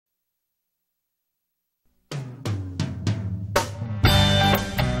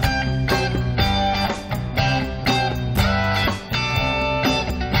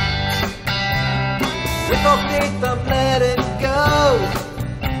Without faith, I'm letting go.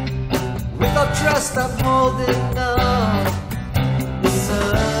 Without trust, I'm holding on. The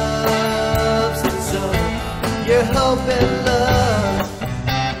substance of your hope and love.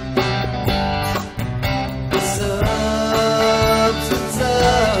 The substance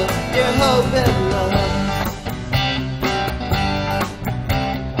of your hope and love.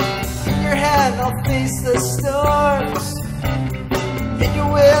 In your hand, I'll face the storms. In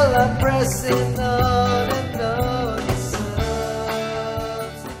your will, I'm pressing on and on.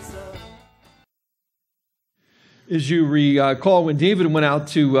 As you recall, when David went out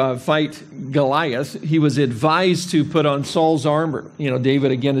to fight Goliath, he was advised to put on Saul's armor. You know,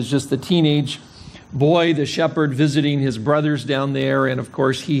 David, again, is just the teenage boy, the shepherd, visiting his brothers down there. And, of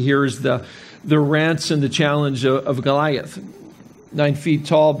course, he hears the rants and the challenge of Goliath. 9 feet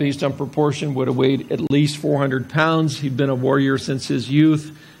tall, based on proportion, would have weighed at least 400 pounds. He'd been a warrior since his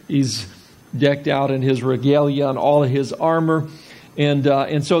youth. He's decked out in his regalia and all of his armor.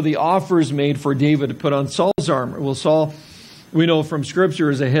 And so the offer is made for David to put on Saul's armor. Well, Saul, we know from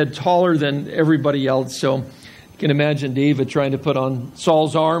Scripture, is a head taller than everybody else. So you can imagine David trying to put on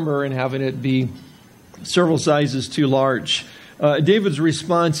Saul's armor and having it be several sizes too large. David's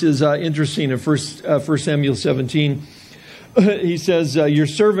response is interesting in 1 Samuel 17. He says, your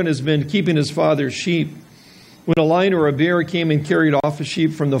servant has been keeping his father's sheep. When a lion or a bear came and carried off a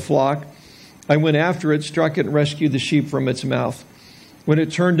sheep from the flock, I went after it, struck it, and rescued the sheep from its mouth. When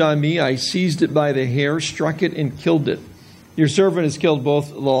it turned on me, I seized it by the hair, struck it, and killed it. Your servant has killed both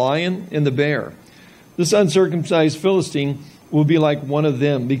the lion and the bear. This uncircumcised Philistine will be like one of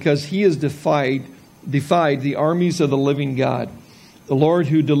them, because he has defied the armies of the living God. The Lord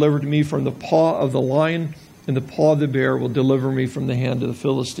who delivered me from the paw of the lion and the paw of the bear will deliver me from the hand of the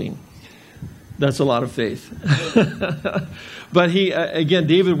Philistine. That's a lot of faith. But again,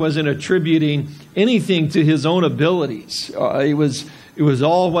 David wasn't attributing anything to his own abilities. It was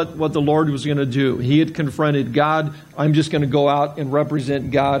all what the Lord was going to do. He had confronted God. I'm just going to go out and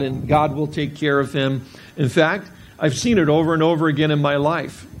represent God, and God will take care of him. In fact, I've seen it over and over again in my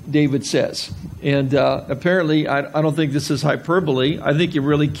life, David says. And apparently, I don't think this is hyperbole. I think he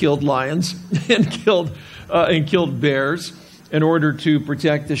really killed lions and killed bears in order to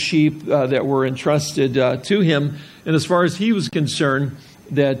protect the sheep that were entrusted to him. And as far as he was concerned,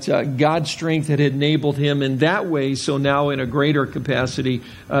 that God's strength had enabled him in that way. So now, in a greater capacity,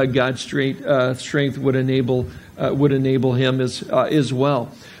 God's strength would enable him as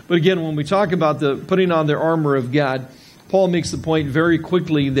well. But again, when we talk about the putting on the armor of God, Paul makes the point very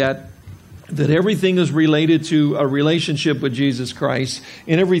quickly that everything is related to a relationship with Jesus Christ,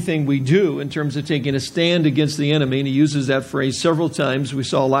 and everything we do in terms of taking a stand against the enemy, and he uses that phrase several times, we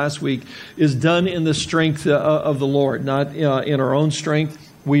saw last week, is done in the strength of the Lord, not in our own strength.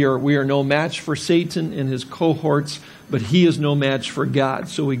 We are no match for Satan and his cohorts, but he is no match for God.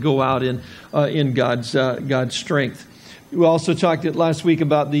 So we go out in God's strength. We also talked last week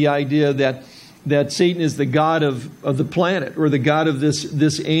about the idea that Satan is the god of the planet, or the god of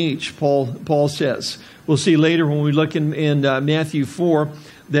this age, Paul says. We'll see later when we look in Matthew 4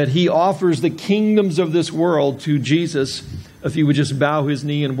 that he offers the kingdoms of this world to Jesus if he would just bow his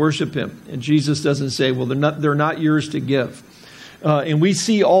knee and worship him. And Jesus doesn't say, well, they're not yours to give. And we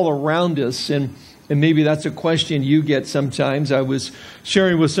see all around us, and maybe that's a question you get sometimes. I was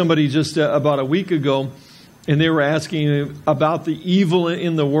sharing with somebody just about a week ago, and they were asking about the evil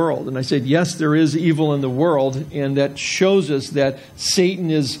in the world. And I said, yes, there is evil in the world, and that shows us that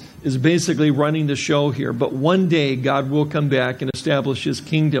Satan is basically running the show here. But one day, God will come back and establish his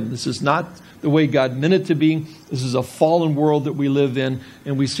kingdom. This is not the way God meant it to be. This is a fallen world that we live in,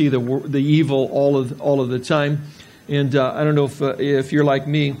 and we see the evil all of the time. And I don't know if you're like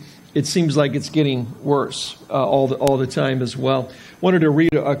me, it seems like it's getting worse all the time as well. Wanted to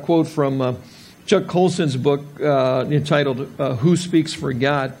read a quote from Chuck Colson's book entitled Who Speaks for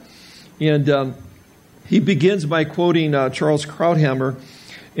God? And he begins by quoting Charles Krauthammer.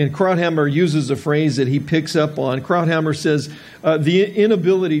 And Krauthammer uses a phrase that he picks up on. Krauthammer says, the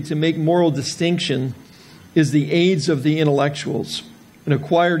inability to make moral distinction is the AIDS of the intellectuals, an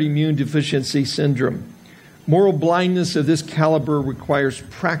acquired immune deficiency syndrome. Moral blindness of this caliber requires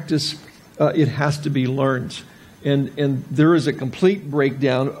practice. It has to be learned. And there is a complete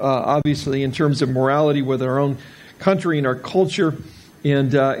breakdown, obviously, in terms of morality with our own country and our culture.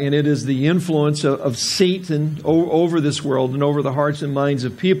 And it is the influence of Satan over this world and over the hearts and minds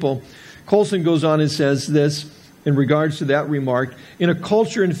of people. Colson goes on and says this in regards to that remark. In a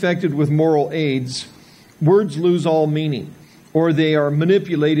culture infected with moral AIDS, words lose all meaning, or they are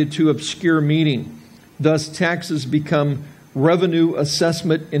manipulated to obscure meaning. Thus, taxes become revenue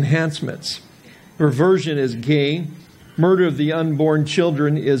assessment enhancements. Perversion is gay. Murder of the unborn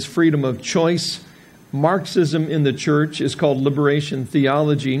children is freedom of choice. Marxism in the church is called liberation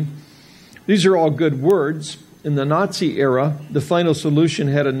theology. These are all good words. In the Nazi era, the final solution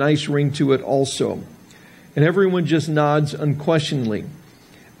had a nice ring to it also. And everyone just nods unquestioningly.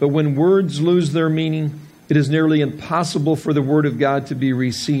 But when words lose their meaning, it is nearly impossible for the Word of God to be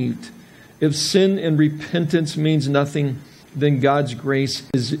received. If sin and repentance means nothing, then God's grace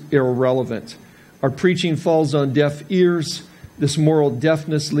is irrelevant. Our preaching falls on deaf ears. This moral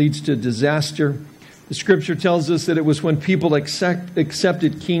deafness leads to disaster. The Scripture tells us that it was when people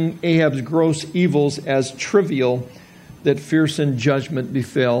accepted King Ahab's gross evils as trivial that fearsome judgment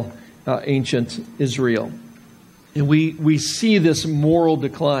befell ancient Israel. And we see this moral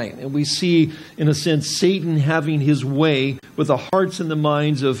decline. And we see, in a sense, Satan having his way with the hearts and the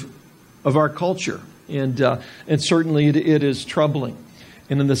minds of our culture. And certainly it is troubling.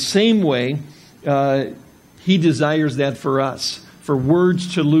 And in the same way, he desires that for us, for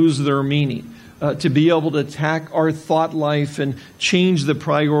words to lose their meaning, to be able to attack our thought life and change the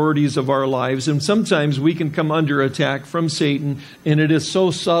priorities of our lives. And sometimes we can come under attack from Satan, and it is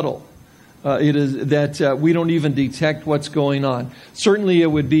so subtle. It is that we don't even detect what's going on. Certainly it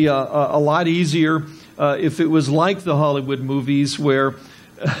would be a lot easier if it was like the Hollywood movies where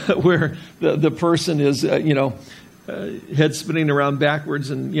the person is, head spinning around backwards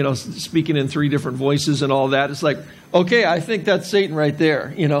and, speaking in 3 different voices and all that. It's like, okay, I think that's Satan right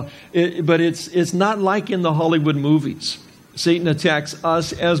there, but it's not like in the Hollywood movies. Satan attacks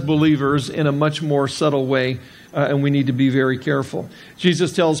us as believers in a much more subtle way, and we need to be very careful.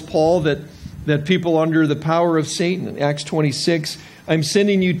 Jesus tells Paul that people under the power of Satan, in Acts 26, I'm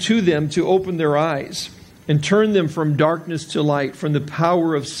sending you to them to open their eyes and turn them from darkness to light, from the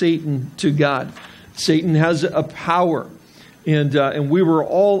power of Satan to God. Satan has a power, and we were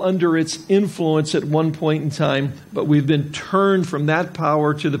all under its influence at one point in time, but we've been turned from that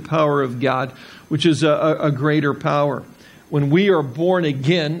power to the power of God, which is a greater power. When we are born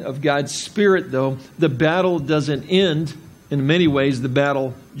again of God's Spirit, though, the battle doesn't end. In many ways, the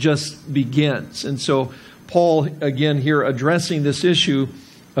battle just begins. And so Paul, again, here addressing this issue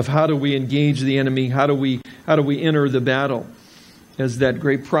of how do we engage the enemy, how do we enter the battle. As that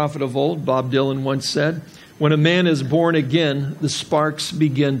great prophet of old, Bob Dylan, once said, when a man is born again, the sparks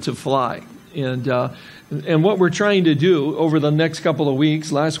begin to fly. And what we're trying to do over the next couple of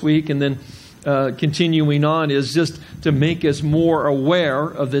weeks, last week and then continuing on, is just to make us more aware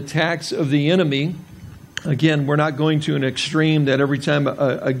of the attacks of the enemy. Again, we're not going to an extreme that every time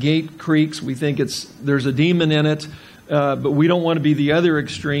a gate creaks, we think there's a demon in it. But we don't want to be the other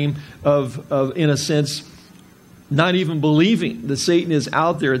extreme of in a sense, not even believing that Satan is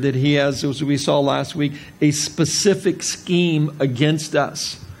out there, that he has, as we saw last week, a specific scheme against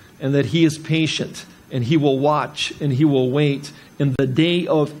us, and that he is patient, and he will watch, and he will wait. And the day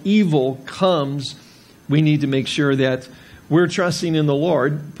of evil comes, we need to make sure that we're trusting in the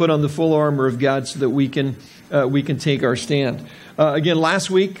Lord, put on the full armor of God so that we can take our stand. Again, last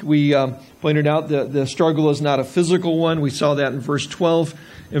week we pointed out that the struggle is not a physical one. We saw that in verse 12.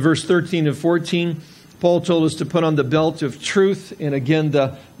 In verse 13 and 14, Paul told us to put on the belt of truth. And again,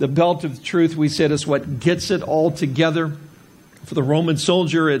 the belt of truth, we said, is what gets it all together. For the Roman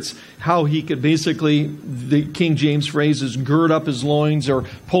soldier, it's how he could basically, the King James phrase is gird up his loins or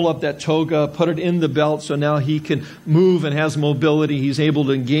pull up that toga, put it in the belt so now he can move and has mobility. He's able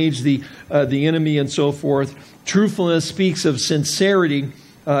to engage the enemy and so forth. Truthfulness speaks of sincerity,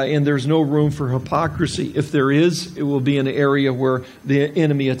 and there's no room for hypocrisy. If there is, it will be an area where the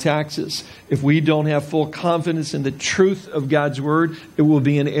enemy attacks us. If we don't have full confidence in the truth of God's word, it will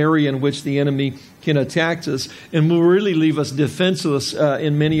be an area in which the enemy can attack us and will really leave us defenseless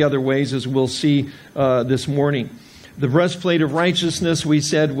in many other ways, as we'll see this morning. The breastplate of righteousness, we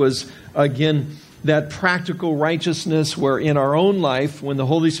said, was, again, that practical righteousness where in our own life, when the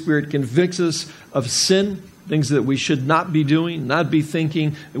Holy Spirit convicts us of sin, things that we should not be doing, not be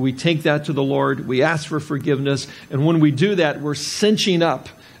thinking, that we take that to the Lord, we ask for forgiveness, and when we do that, we're cinching up.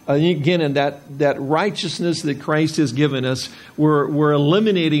 Again, in that righteousness that Christ has given us, we're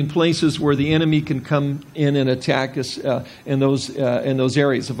eliminating places where the enemy can come in and attack us in those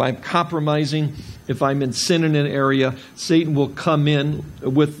areas. If I'm compromising, if I'm in sin in an area, Satan will come in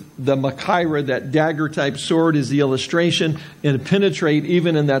with the Machaira, that dagger-type sword is the illustration, and penetrate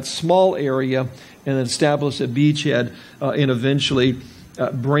even in that small area and establish a beachhead and eventually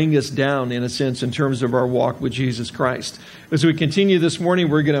bring us down, in a sense, in terms of our walk with Jesus Christ. As we continue this morning,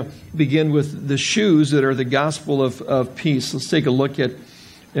 we're going to begin with the shoes that are the gospel of peace. Let's take a look at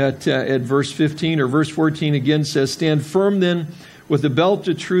verse 15, or verse 14 again says, "Stand firm then with the belt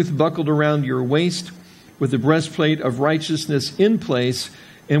of truth buckled around your waist, with the breastplate of righteousness in place,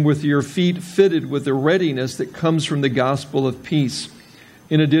 and with your feet fitted with the readiness that comes from the gospel of peace.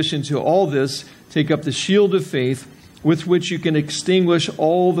 In addition to all this, take up the shield of faith, with which you can extinguish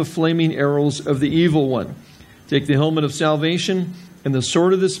all the flaming arrows of the evil one. Take the helmet of salvation and the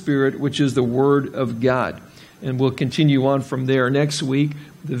sword of the Spirit, which is the word of God. And we'll continue on from there next week,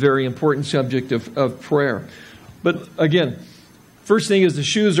 the very important subject of prayer. But again, first thing is the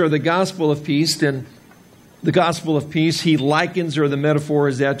shoes are the gospel of peace. And the gospel of peace, he likens, or the metaphor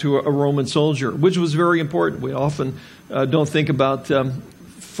is that, to a Roman soldier, which was very important. We often don't think about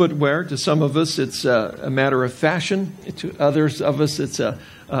footwear. To some of us, it's a matter of fashion. To others of us, it's a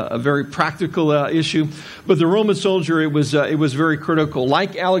very practical issue. But the Roman soldier, it was very critical.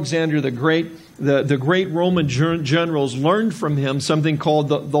 Like Alexander the Great, the great Roman generals learned from him something called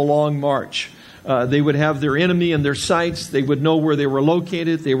the long march. They would have their enemy in their sights. They would know where they were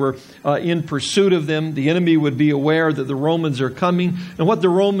located. They were in pursuit of them. The enemy would be aware that the Romans are coming. And what the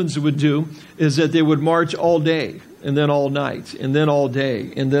Romans would do is that they would march all day, and then all night, and then all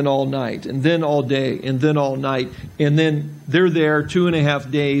day, and then all night, and then all day, and then all night. And then they're there 2.5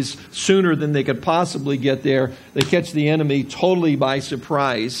 days sooner than they could possibly get there. They catch the enemy totally by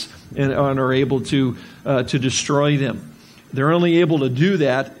surprise and are able to destroy them. They're only able to do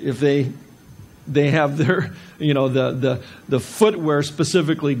that if they have their, the footwear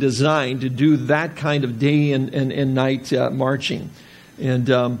specifically designed to do that kind of day and night marching.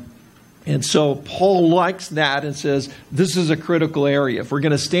 And so Paul likes that and says, this is a critical area. If we're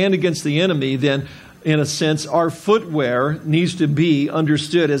going to stand against the enemy, then in a sense, our footwear needs to be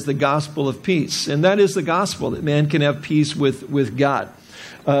understood as the gospel of peace. And that is the gospel, that man can have peace with God.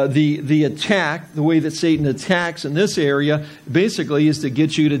 The attack, the way that Satan attacks in this area, basically is to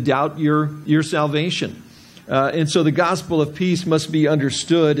get you to doubt your salvation. And so the gospel of peace must be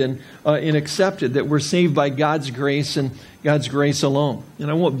understood and accepted, that we're saved by God's grace and God's grace alone. And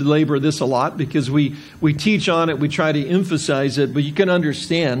I won't belabor this a lot because we teach on it, we try to emphasize it, but you can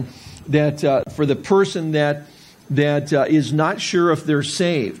understand that for the person that is not sure if they're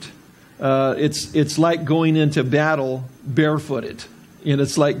saved, it's like going into battle barefooted. And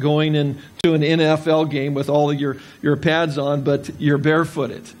it's like going into an NFL game with all of your pads on, but you're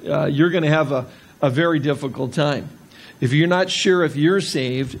barefooted. You're going to have a very difficult time. If you're not sure if you're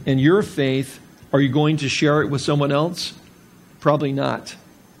saved and your faith, are you going to share it with someone else? Probably not.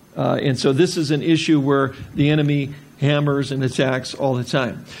 And so this is an issue where the enemy hammers and attacks all the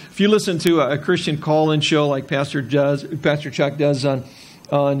time. If you listen to a Christian call-in show like Pastor Chuck does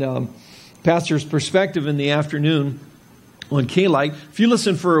on Pastor's Perspective in the afternoon on K-Light, if you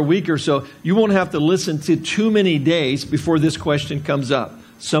listen for a week or so, you won't have to listen to too many days before this question comes up.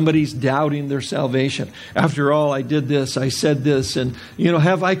 Somebody's doubting their salvation. After all, I did this, I said this, and,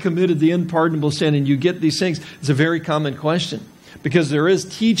 have I committed the unpardonable sin? And you get these things. It's a very common question because there is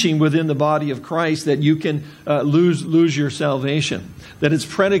teaching within the body of Christ that you can lose your salvation, that it's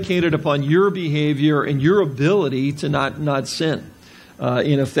predicated upon your behavior and your ability to not sin.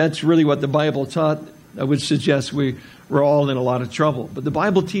 And if that's really what the Bible taught, I would suggest we're all in a lot of trouble. But the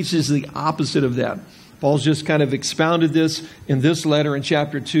Bible teaches the opposite of that. Paul's just kind of expounded this in this letter in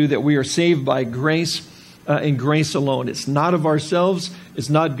chapter 2, that we are saved by grace and grace alone. It's not of ourselves. It's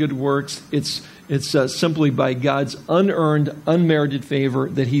not good works. It's simply by God's unearned, unmerited favor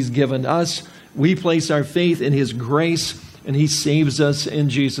that He's given us. We place our faith in His grace, and He saves us in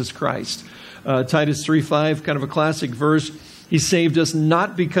Jesus Christ. Titus 3:5, kind of a classic verse. He saved us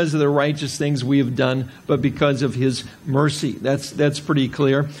not because of the righteous things we have done, but because of His mercy. That's pretty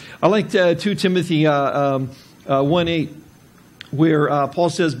clear. I like 2 Timothy 1:8, where Paul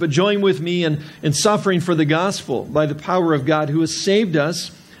says, "But join with me in suffering for the gospel by the power of God, who has saved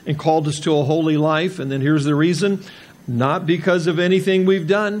us and called us to a holy life." And then here's the reason: not because of anything we've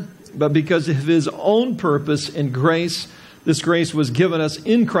done, but because of His own purpose and grace. This grace was given us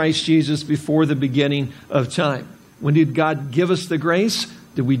in Christ Jesus before the beginning of time. When did God give us the grace?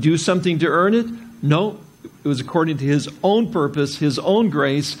 Did we do something to earn it? No. It was according to His own purpose, His own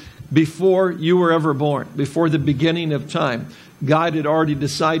grace, before you were ever born, before the beginning of time. God had already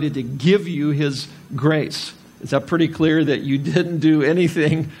decided to give you His grace. Is that pretty clear that you didn't do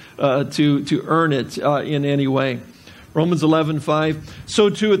anything to earn it in any way? Romans 11:5,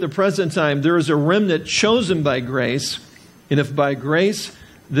 "So too at the present time there is a remnant chosen by grace, and if by grace,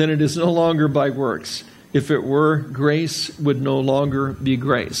 then it is no longer by works. If it were, grace would no longer be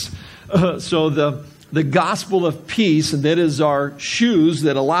grace." So the gospel of peace, and that is our shoes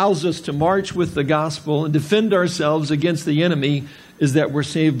that allows us to march with the gospel and defend ourselves against the enemy, is that we're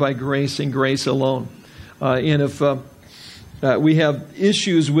saved by grace and grace alone. And if we have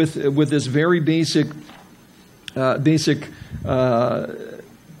issues with this very basic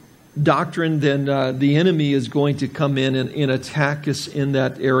doctrine, then the enemy is going to come in and attack us in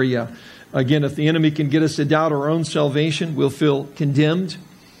that area. Again, if the enemy can get us to doubt our own salvation, we'll feel condemned.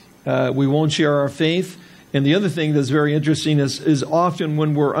 We won't share our faith. And the other thing that's very interesting is often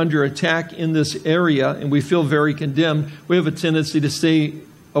when we're under attack in this area and we feel very condemned, we have a tendency to stay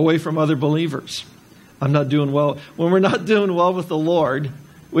away from other believers. I'm not doing well. When we're not doing well with the Lord,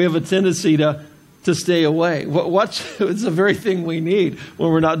 we have a tendency to stay away. It's the very thing we need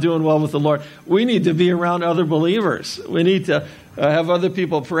when we're not doing well with the Lord. We need to be around other believers. We need to have other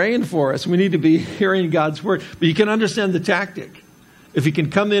people praying for us. We need to be hearing God's word. But you can understand the tactic. If he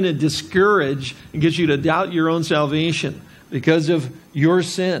can come in and discourage and get you to doubt your own salvation because of your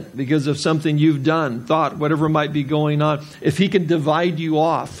sin, because of something you've done, thought, whatever might be going on, if he can divide you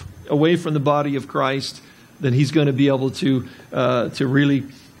off away from the body of Christ, then he's going to be able to really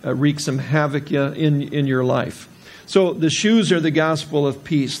wreak some havoc in your life. So the shoes are the gospel of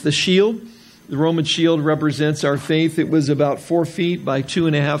peace. The shield, the Roman shield, represents our faith. It was about 4 feet by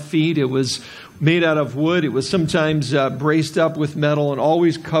 2.5 feet. It was made out of wood. It was sometimes braced up with metal and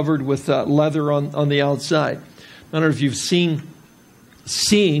always covered with leather on the outside. I don't know if you've seen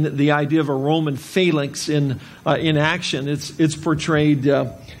the idea of a Roman phalanx in action. It's portrayed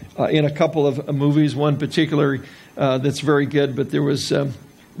in a couple of movies. One particular that's very good, but there was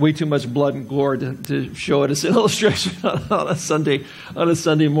way too much blood and gore to show it as an illustration on a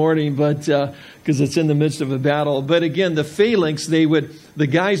Sunday morning, but because it's in the midst of a battle. But again, the phalanx, the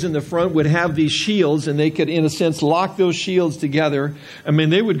guys in the front would have these shields, and they could, in a sense, lock those shields together. I mean,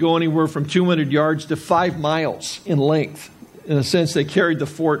 they would go anywhere from 200 yards to 5 miles in length. In a sense, they carried the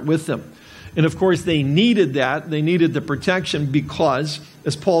fort with them. And of course, they needed that. They needed the protection because,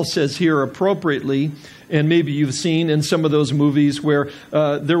 as Paul says here appropriately, and maybe you've seen in some of those movies where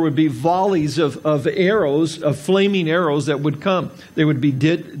there would be volleys of arrows, of flaming arrows that would come. They would be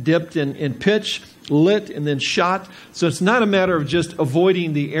dipped in pitch, lit, and then shot. So it's not a matter of just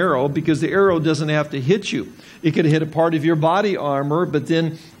avoiding the arrow, because the arrow doesn't have to hit you. It could hit a part of your body armor, but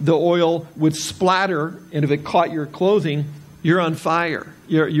then the oil would splatter, and if it caught your clothing, you're on fire.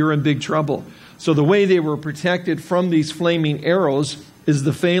 You're in big trouble. So the way they were protected from these flaming arrows is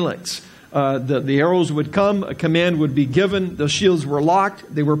the phalanx. The arrows would come, a command would be given, the shields were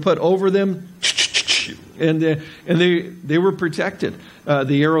locked, they were put over them, and they were protected.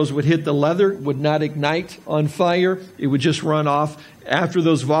 The arrows would hit the leather, would not ignite on fire, it would just run off. After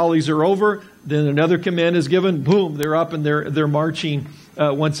those volleys are over, then another command is given, boom, they're up and they're marching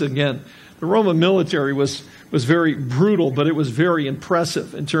once again. The Roman military was very brutal, but it was very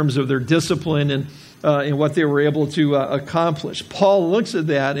impressive in terms of their discipline and what they were able to accomplish. Paul looks at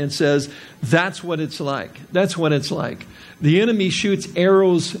that and says, that's what it's like. That's what it's like. The enemy shoots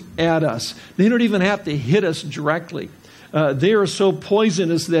arrows at us. They don't even have to hit us directly. They are so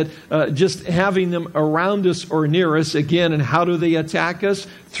poisonous that just having them around us or near us, again, and how do they attack us?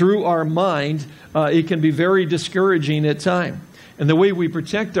 Through our mind, it can be very discouraging at times. And the way we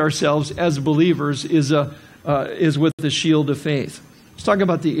protect ourselves as believers is with the shield of faith. Let's talk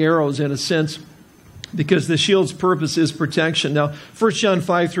about the arrows in a sense, because the shield's purpose is protection. Now, 1 John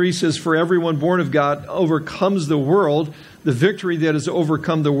 5:3 says, "For everyone born of God overcomes the world. The victory that has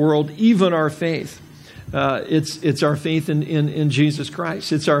overcome the world, even our faith." It's our faith in Jesus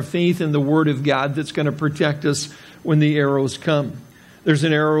Christ. It's our faith in the Word of God that's going to protect us when the arrows come. There's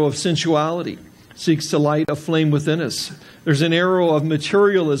an arrow of sensuality, seeks to light a flame within us. There's an arrow of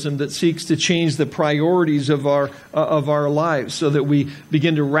materialism that seeks to change the priorities of our lives so that we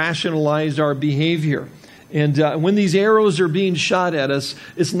begin to rationalize our behavior. And when these arrows are being shot at us,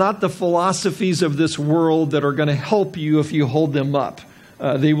 it's not the philosophies of this world that are going to help you if you hold them up.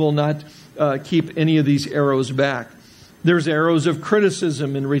 They will not keep any of these arrows back. There's arrows of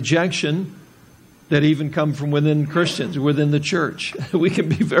criticism and rejection that even come from within Christians, within the church. We can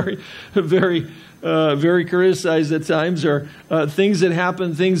be very, very, very criticized at times, or things that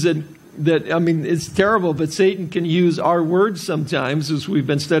happen, things that I mean, it's terrible, but Satan can use our words sometimes, as we've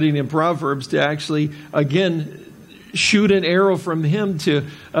been studying in Proverbs, to actually, again, shoot an arrow from him to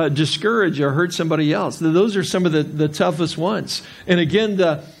discourage or hurt somebody else. Those are some of the toughest ones. And again,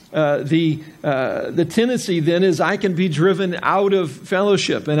 the tendency then is I can be driven out of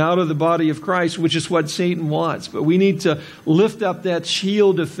fellowship and out of the body of Christ, which is what Satan wants. But we need to lift up that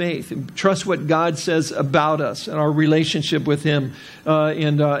shield of faith and trust what God says about us and our relationship with Him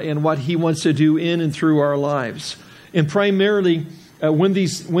and what He wants to do in and through our lives. And primarily, when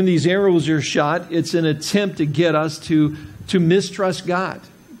these arrows are shot, it's an attempt to get us to mistrust God,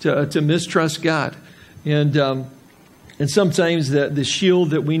 to mistrust God. And And sometimes the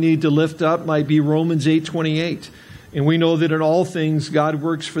shield that we need to lift up might be Romans 8:28. And we know that in all things God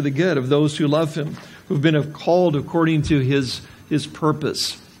works for the good of those who love him, who've been called according to his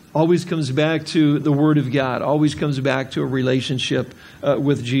purpose. Always comes back to the Word of God. Always comes back to a relationship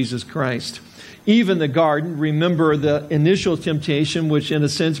with Jesus Christ. Even the garden, remember the initial temptation, which in a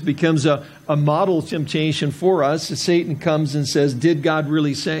sense becomes a model temptation for us. Satan comes and says, did God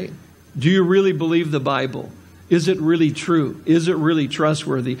really say? Do you really believe the Bible? Is it really true? Is it really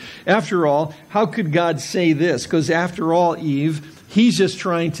trustworthy? After all, how could God say this? Because after all, Eve, he's just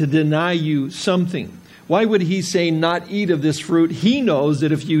trying to deny you something. Why would he say not eat of this fruit? He knows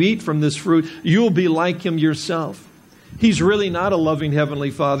that if you eat from this fruit, you'll be like him yourself. He's really not a loving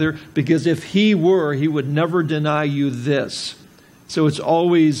Heavenly Father, because if he were, he would never deny you this. So it's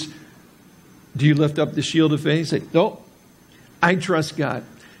always, do you lift up the shield of faith? Say, no, I trust God.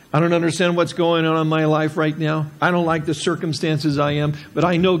 I don't understand what's going on in my life right now. I don't like the circumstances I am, but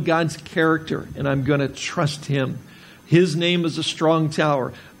I know God's character, and I'm going to trust him. His name is a strong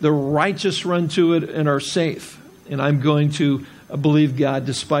tower. The righteous run to it and are safe. And I'm going to believe God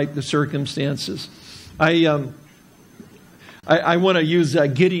despite the circumstances. I want to use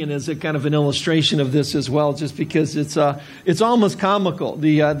Gideon as a kind of an illustration of this as well, just because it's almost comical.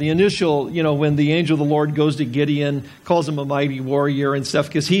 The initial, when the angel of the Lord goes to Gideon, calls him a mighty warrior and stuff,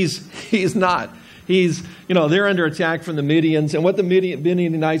 because he's not. They're under attack from the Midians, and what the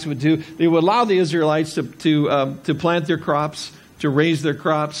Midianites would do, they would allow the Israelites to plant their crops, to raise their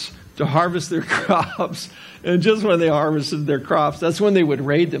crops, to harvest their crops. And just when they harvested their crops, that's when they would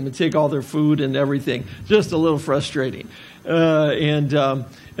raid them and take all their food and everything. Just a little frustrating. And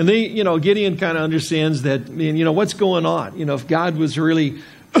they, Gideon kind of understands that, what's going on? If God was really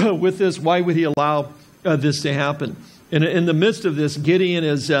with this, why would he allow this to happen? And in the midst of this, Gideon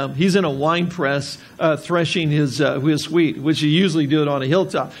he's in a wine press threshing his wheat, which you usually do it on a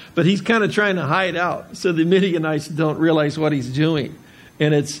hilltop. But he's kind of trying to hide out so the Midianites don't realize what he's doing.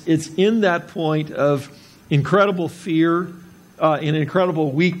 And it's in that point of incredible fear and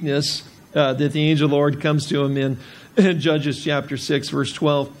incredible weakness that the angel of the Lord comes to him in Judges chapter 6, verse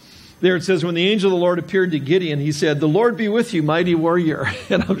 12. There it says, when the angel of the Lord appeared to Gideon, he said, the Lord be with you, mighty warrior.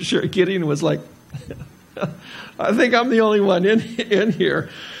 And I'm sure Gideon was like, I think I'm the only one in here.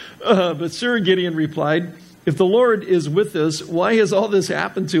 But Sir, Gideon replied, if the Lord is with us, why has all this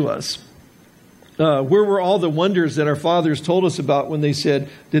happened to us? Where were all the wonders that our fathers told us about when they said,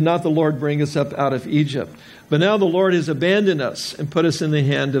 did not the Lord bring us up out of Egypt? But now the Lord has abandoned us and put us in the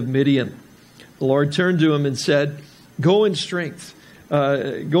hand of Midian. The Lord turned to him and said, go in strength.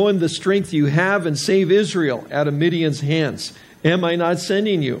 Go in the strength you have and save Israel out of Midian's hands. Am I not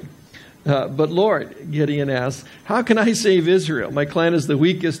sending you? But Lord, Gideon asked, how can I save Israel? My clan is the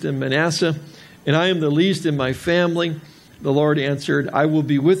weakest in Manasseh, and I am the least in my family. The Lord answered, I will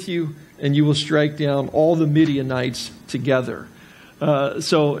be with you, and you will strike down all the Midianites together.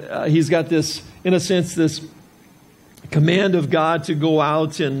 So he's got this, in a sense, this command of God to go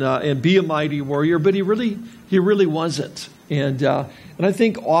out and be a mighty warrior, but he really wasn't. And I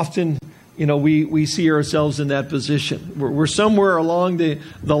think often, we see ourselves in that position. We're somewhere along the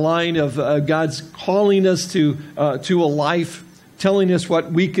line of God's calling us to a life, telling us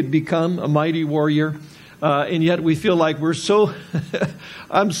what we could become, a mighty warrior. And yet we feel like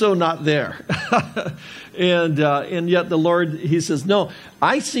I'm so not there. And yet the Lord, he says, no,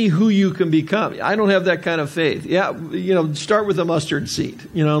 I see who you can become. I don't have that kind of faith. Yeah, start with a mustard seed,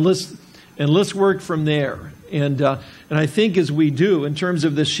 let's work from there. And I think as we do, in terms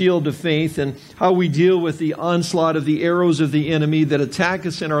of the shield of faith and how we deal with the onslaught of the arrows of the enemy that attack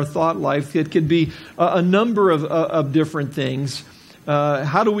us in our thought life, it could be a number of different things.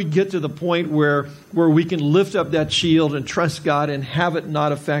 How do we get to the point where we can lift up that shield and trust God and have it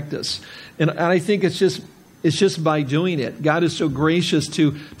not affect us? And I think it's just by doing it. God is so gracious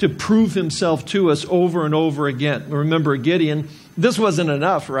to prove himself to us over and over again. Remember Gideon, this wasn't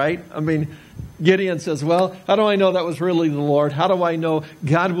enough, right? I mean, Gideon says, well, how do I know that was really the Lord? How do I know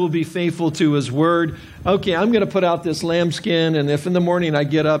God will be faithful to his word? Okay, I'm going to put out this lambskin, and if in the morning I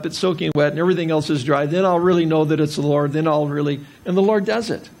get up, it's soaking wet and everything else is dry, then I'll really know that it's the Lord. And the Lord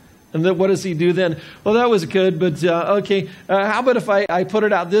does it. And then what does he do then? Well, that was good, but okay, how about if I put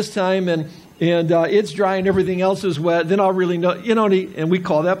it out this time and it's dry and everything else is wet, then I'll really know. And we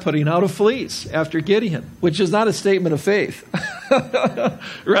call that putting out a fleece after Gideon, which is not a statement of faith.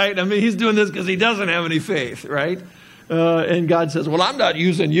 Right? I mean, he's doing this because he doesn't have any faith, right? And God says, well, I'm not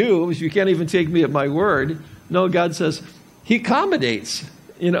using you. You can't even take me at my word. No, God says he accommodates,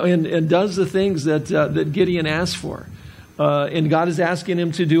 and does the things that Gideon asked for. And God is asking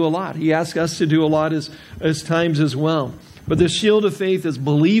him to do a lot. He asks us to do a lot as times as well. But the shield of faith is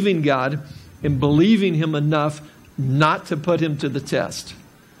believing God and believing him enough not to put him to the test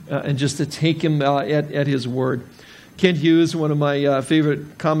and just to take him at his word. Kent Hughes, one of my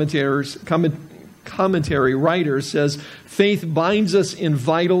favorite commentary writers, says, faith binds us in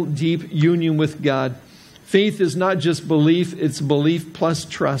vital, deep union with God. Faith is not just belief, it's belief plus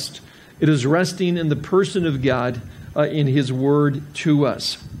trust. It is resting in the person of God, in his word to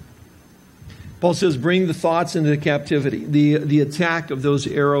us. Paul says, bring the thoughts into captivity. The attack of those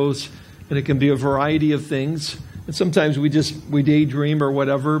arrows, and it can be a variety of things. And sometimes we daydream or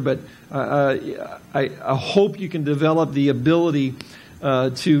whatever, but I hope you can develop the ability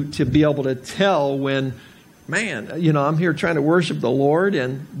to be able to tell when, man, I'm here trying to worship the Lord,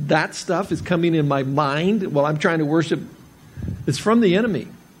 and that stuff is coming in my mind while I'm trying to worship. It's from the enemy.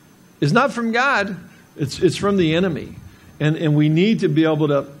 It's not from God. It's from the enemy. And we need to be able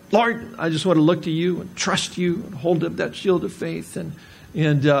to, Lord, I just want to look to you and trust you and hold up that shield of faith and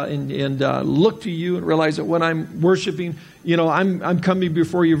look to you and realize that when I'm worshiping, I'm coming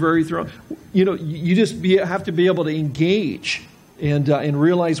before your very throne. You just have to be able to engage and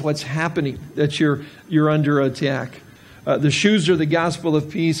realize what's happening, that you're under attack. The shoes are the gospel of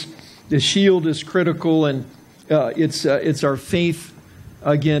peace. The shield is critical, and it's our faith.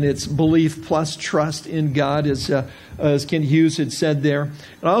 Again, it's belief plus trust in God, as Kent Hughes had said there. And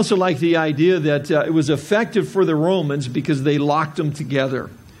I also like the idea that it was effective for the Romans because they locked them together.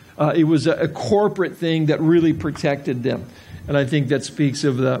 It was a corporate thing that really protected them. And I think that speaks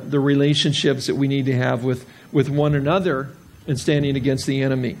of the relationships that we need to have with one another and standing against the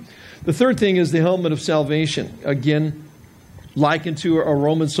enemy. The third thing is the helmet of salvation. Again, likened to a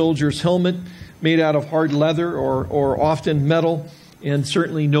Roman soldier's helmet, made out of hard leather or often metal. And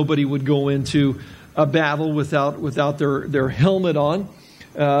certainly nobody would go into a battle without their helmet on.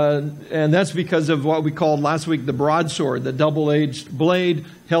 And that's because of what we called last week the broadsword, the double-edged blade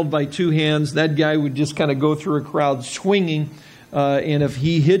held by two hands. That guy would just kind of go through a crowd swinging. And if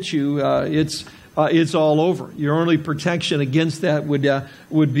he hits you, it's all over. Your only protection against that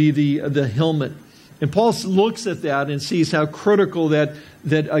would be the helmet. And Paul looks at that and sees how critical that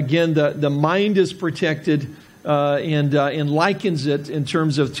again, the mind is protected, and likens it in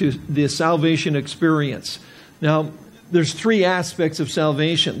terms of to the salvation experience. Now, there's three aspects of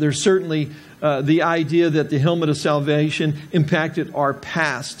salvation. There's certainly the idea that the helmet of salvation impacted our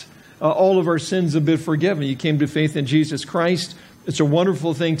past. All of our sins have been forgiven. You came to faith in Jesus Christ. It's a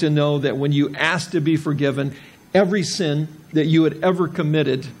wonderful thing to know that when you ask to be forgiven, every sin that you had ever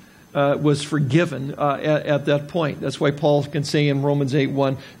committed was forgiven at that point. That's why Paul can say in Romans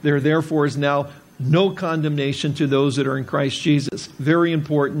 8:1, there therefore is now no condemnation to those that are in Christ Jesus. Very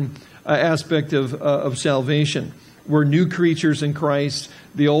important aspect of salvation. We're new creatures in Christ.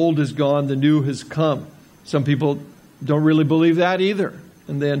 The old is gone. The new has come. Some people don't really believe that either.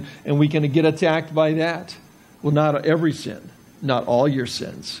 And we can get attacked by that. Well, not every sin. Not all your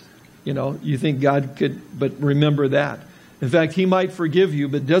sins. You think God could, but remember that. In fact, he might forgive you,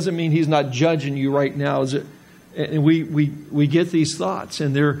 but doesn't mean he's not judging you right now. And we get these thoughts,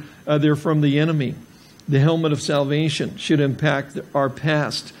 and they're from the enemy. The helmet of salvation should impact our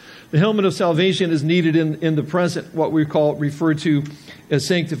past. The helmet of salvation is needed in the present, what we refer to as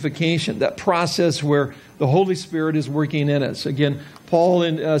sanctification, that process where the Holy Spirit is working in us. Again, Paul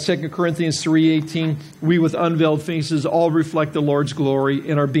in 2 Corinthians 3:18, we with unveiled faces all reflect the Lord's glory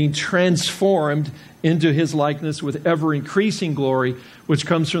and are being transformed into his likeness with ever increasing glory, which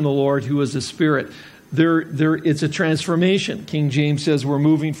comes from the Lord who is the Spirit. It's a transformation. King James says we're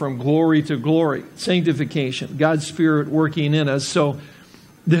moving from glory to glory. Sanctification, God's Spirit working in us. So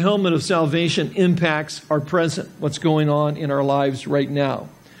the helmet of salvation impacts our present, what's going on in our lives right now.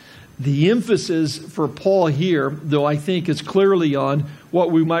 The emphasis for Paul here, though I think is clearly on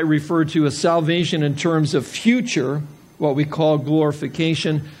what we might refer to as salvation in terms of future, what we call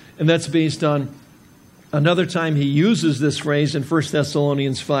glorification, and that's based on another time he uses this phrase in 1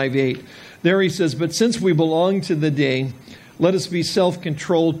 Thessalonians 5:8. There he says, but since we belong to the day, let us be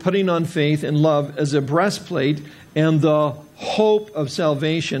self-controlled, putting on faith and love as a breastplate, and the hope of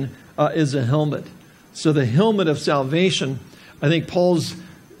salvation is a helmet. So the helmet of salvation, I think Paul's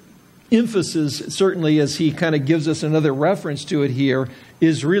emphasis, certainly as he kind of gives us another reference to it here,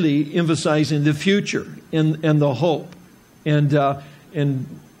 is really emphasizing the future and the hope, and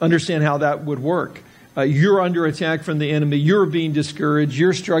understand how that would work. You're under attack from the enemy. You're being discouraged.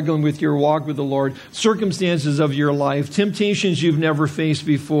 You're struggling with your walk with the Lord. Circumstances of your life. Temptations you've never faced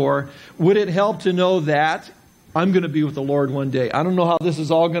before. Would it help to know that I'm going to be with the Lord one day. I don't know how this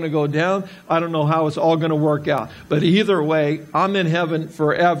is all going to go down. I don't know how it's all going to work out. But either way, I'm in heaven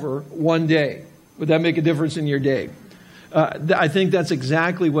forever one day. Would that make a difference in your day? I think that's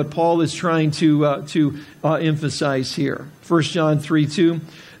exactly what Paul is trying to emphasize here. 1 John 3:2.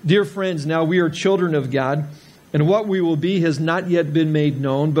 Dear friends, now we are children of God, and what we will be has not yet been made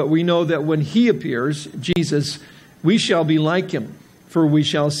known, but we know that when He appears, Jesus, we shall be like Him, for we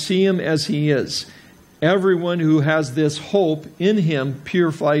shall see Him as He is. Everyone who has this hope in Him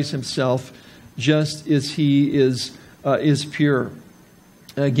purifies himself just as He is pure.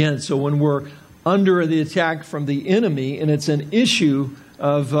 Again, so when we're under the attack from the enemy and it's an issue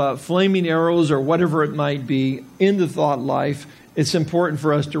of flaming arrows or whatever it might be in the thought life, it's important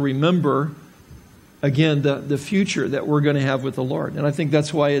for us to remember, again, the future that we're going to have with the Lord. And I think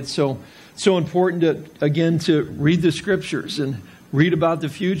that's why it's so important to read the Scriptures and read about the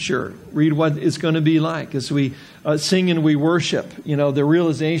future. Read what it's going to be like as we sing and we worship. You know, the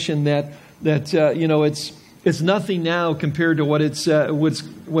realization that it's nothing now compared to what it's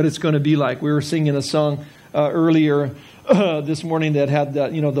going to be like. We were singing a song earlier this morning that had the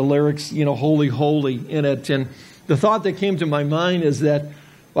lyrics, "Holy, Holy" in it, and the thought that came to my mind is that,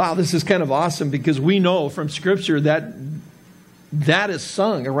 wow, this is kind of awesome because we know from Scripture that is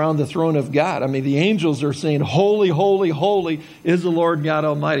sung around the throne of God. I mean, the angels are saying, "Holy, holy, holy is the Lord God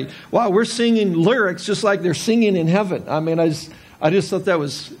Almighty." Wow, we're singing lyrics just like they're singing in heaven. I mean, I just thought that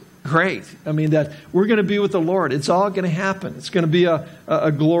was great. I mean, that we're going to be with the Lord. It's all going to happen. It's going to be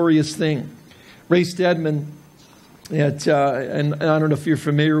a glorious thing. Ray Steadman, and I don't know if you're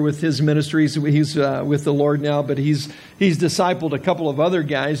familiar with his ministries. He's with the Lord now, but he's discipled a couple of other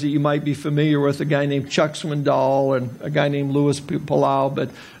guys that you might be familiar with, a guy named Chuck Swindoll and a guy named Louis Palau,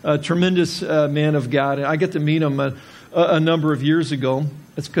 but a tremendous man of God. And I get to meet him a number of years ago.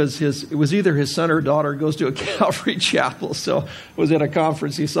 It's because it was either his son or daughter goes to a Calvary chapel. So I was at a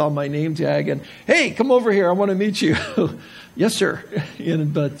conference. He saw my name tag and, "Hey, come over here. I want to meet you." "Yes, sir."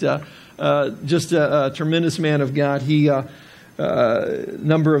 Just a tremendous man of God. He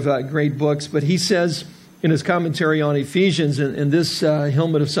number of great books. But he says in his commentary on Ephesians, and this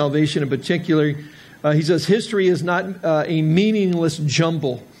helmet of salvation in particular, he says, "History is not a meaningless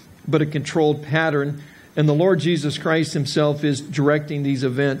jumble, but a controlled pattern. And the Lord Jesus Christ Himself is directing these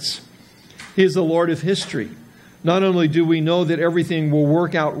events. He is the Lord of history. Not only do we know that everything will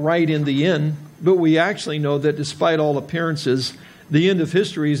work out right in the end, but we actually know that despite all appearances, the end of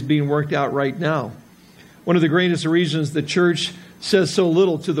history is being worked out right now. One of the greatest reasons the church says so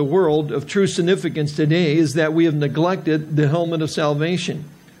little to the world of true significance today is that we have neglected the helmet of salvation.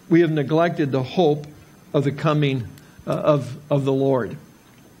 We have neglected the hope of the coming of the Lord.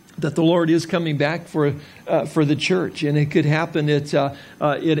 That the Lord is coming back for the church, and it could happen at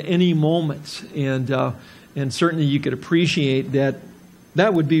any moment. And certainly you could appreciate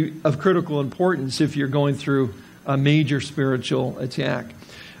that would be of critical importance if you're going through a major spiritual attack.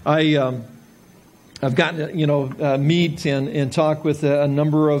 I've gotten to meet and talk with a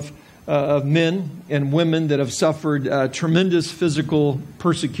number of men and women that have suffered tremendous physical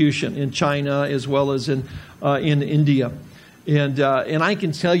persecution in China as well as in India. And I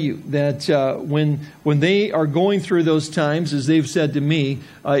can tell you that when they are going through those times, as they've said to me,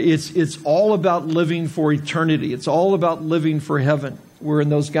 it's all about living for eternity. It's all about living for heaven. We're in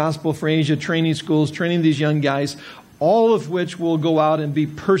those Gospel for Asia training schools, training these young guys, all of which will go out and be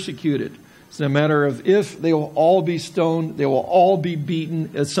persecuted. It's a matter of if. They will all be stoned. They will all be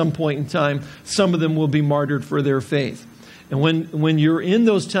beaten at some point in time. Some of them will be martyred for their faith. And when you're in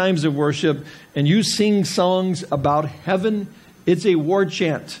those times of worship and you sing songs about heaven, it's a war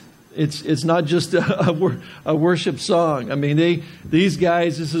chant. It's not just a worship song. I mean, these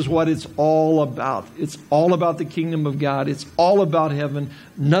guys, this is what it's all about. It's all about the kingdom of God. It's all about heaven.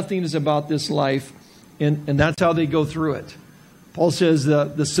 Nothing is about this life. And that's how they go through it. Paul says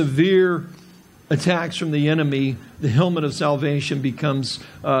the severe attacks from the enemy, the helmet of salvation becomes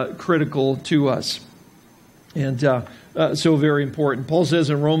critical to us. And so very important. Paul says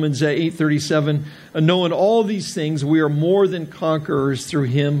in Romans 8:37, knowing all these things, we are more than conquerors through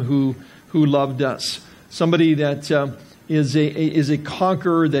Him who loved us. Somebody that is a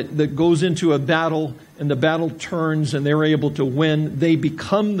conqueror that goes into a battle and the battle turns and they're able to win. They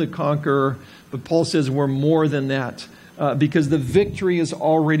become the conqueror. But Paul says we're more than that. Because the victory has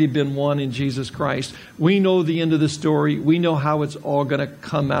already been won in Jesus Christ. We know the end of the story. We know how it's all going to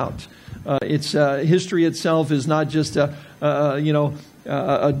come out. It's history itself is not just this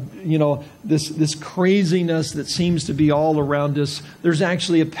craziness that seems to be all around us. There's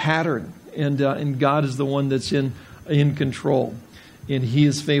actually a pattern, and God is the one that's in control, and He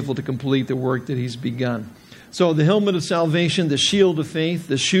is faithful to complete the work that He's begun. So the helmet of salvation, the shield of faith,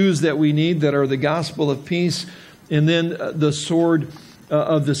 the shoes that we need that are the gospel of peace, and then the sword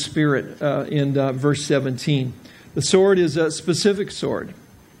of the Spirit in verse 17. The sword is a specific sword.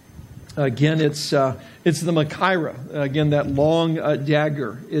 Again, it's the Machaira. Again, that long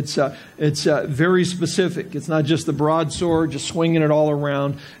dagger. It's very specific. It's not just the broadsword, just swinging it all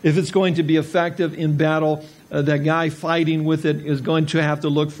around. If it's going to be effective in battle, that guy fighting with it is going to have to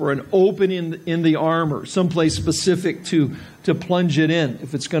look for an opening in the armor, someplace specific to plunge it in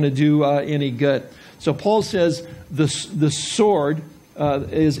if it's going to do any good. So Paul says the sword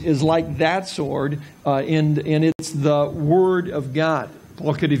is like that sword, and it's the Word of God.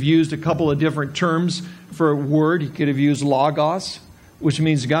 Paul could have used a couple of different terms for word. He could have used logos, which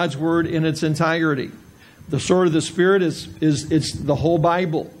means God's Word in its entirety. The sword of the Spirit it's the whole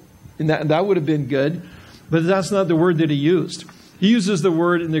Bible, and that would have been good, but that's not the word that he used. He uses the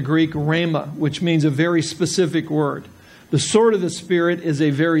word in the Greek rhema, which means a very specific word. The sword of the Spirit is a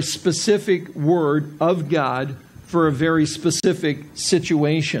very specific word of God for a very specific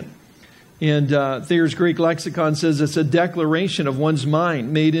situation. And Thayer's Greek lexicon says it's a declaration of one's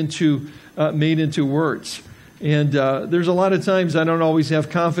mind made into words. And there's a lot of times I don't always have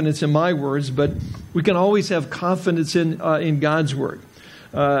confidence in my words, but we can always have confidence in God's word.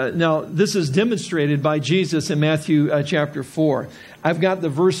 Now, this is demonstrated by Jesus in Matthew chapter 4. I've got the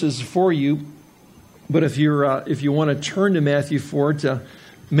verses for you, but if you want to turn to Matthew 4 to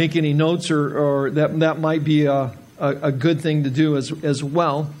make any notes, or that might be a good thing to do as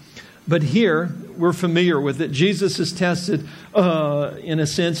well. But here, we're familiar with it. Jesus is tested, in a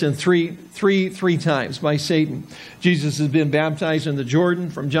sense, in three times by Satan. Jesus has been baptized in the Jordan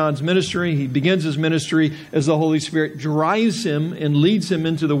from John's ministry. He begins his ministry as the Holy Spirit drives him and leads him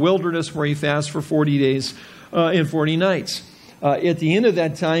into the wilderness where he fasts for 40 days and 40 nights. At the end of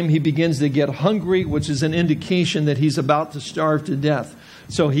that time, he begins to get hungry, which is an indication that he's about to starve to death.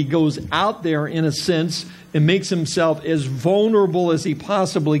 So he goes out there, in a sense, and makes himself as vulnerable as he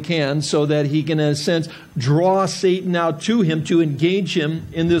possibly can so that he can, in a sense, draw Satan out to him to engage him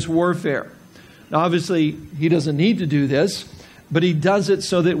in this warfare. Now, obviously, he doesn't need to do this, but he does it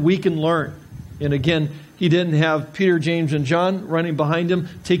so that we can learn. And again, he didn't have Peter, James, and John running behind him,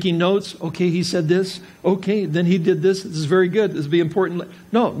 taking notes. Okay, he said this. Okay, then he did this. This is very good. This will be important.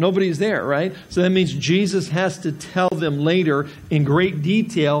 No, nobody's there, right? So that means Jesus has to tell them later in great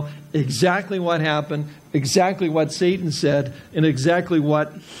detail exactly what happened, exactly what Satan said, and exactly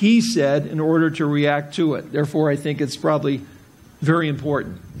what he said in order to react to it. Therefore, I think it's probably very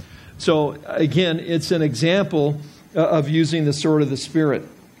important. So again, it's an example of using the sword of the Spirit.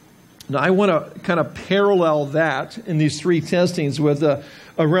 Now, I want to kind of parallel that in these three testings with a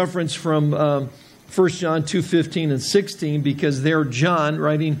reference from 1 John 2:15 and 16, because there John,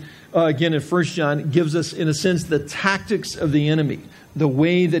 writing again in 1 John, gives us, in a sense, the tactics of the enemy, the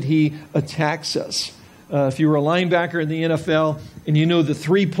way that he attacks us. If you were a linebacker in the NFL and you know the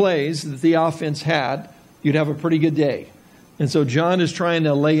three plays that the offense had, you'd have a pretty good day. And so John is trying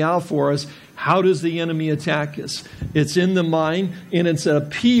to lay out for us, how does the enemy attack us? It's in the mind, and it's an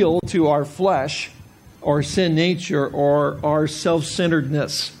appeal to our flesh, our sin nature, or our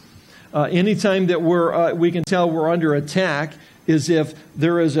self-centeredness. Anytime that we can tell we're under attack is if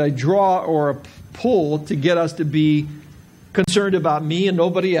there is a draw or a pull to get us to be concerned about me and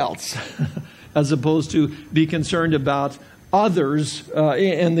nobody else, as opposed to be concerned about others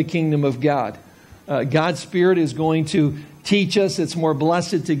in the kingdom of God. God's Spirit is going to teach us it's more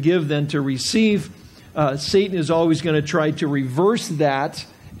blessed to give than to receive. Satan is always going to try to reverse that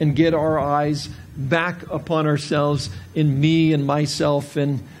and get our eyes back upon ourselves in me and myself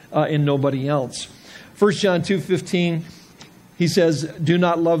and nobody else. 1 John 2:15, he says, do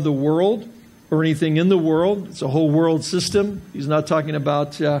not love the world or anything in the world. It's a whole world system. He's not talking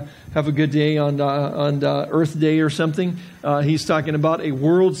about have a good day on Earth Day or something. He's talking about a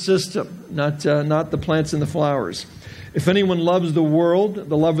world system, not the plants and the flowers. If anyone loves the world,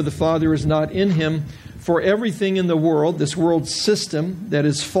 the love of the Father is not in him. For everything in the world, this world system that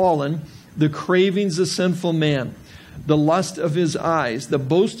is fallen, the cravings of sinful man, the lust of his eyes, the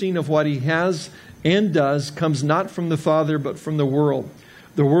boasting of what he has and does, comes not from the Father, but from the world.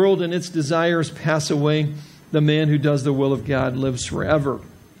 The world and its desires pass away. The man who does the will of God lives forever.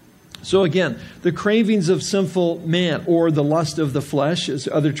 So again, the cravings of sinful man, or the lust of the flesh, as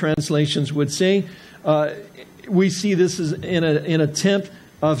other translations would say, we see this as an attempt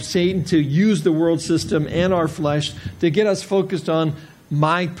of Satan to use the world system and our flesh to get us focused on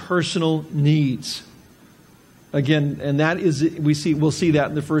my personal needs. Again, and that is, we'll see that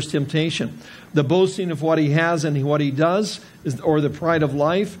in the first temptation. The boasting of what he has and what he does, or the pride of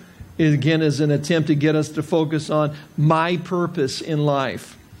life, again, is an attempt to get us to focus on my purpose in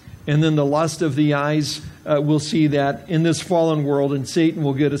life. And then the lust of the eyes, we'll see that in this fallen world, and Satan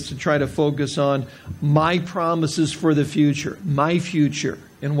will get us to try to focus on my promises for the future, my future,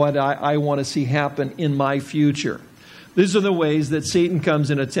 and what I want to see happen in my future. These are the ways that Satan comes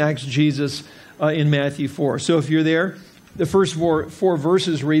and attacks Jesus in Matthew 4. So if you're there, the first four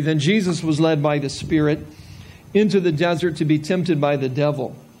verses read, "Then Jesus was led by the Spirit into the desert to be tempted by the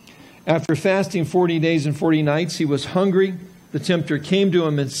devil. After fasting 40 days and 40 nights, he was hungry. The tempter came to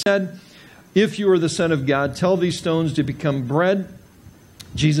him and said, 'If you are the Son of God, tell these stones to become bread.'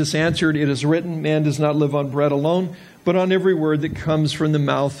 Jesus answered, 'It is written, man does not live on bread alone, but on every word that comes from the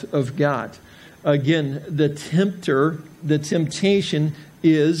mouth of God.'" Again, the temptation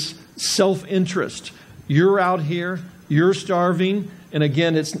is self-interest. You're out here, you're starving. And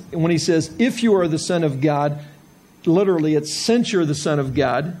again, it's when he says, "If you are the Son of God," literally, it's since you're the Son of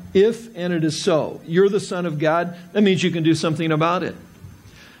God. If, and it is so. You're the Son of God. That means you can do something about it.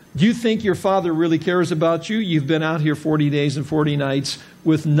 Do you think your Father really cares about you? You've been out here 40 days and 40 nights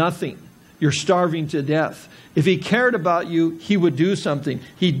with nothing. You're starving to death. If he cared about you, he would do something.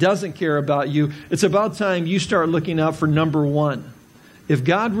 He doesn't care about you. It's about time you start looking out for number one. If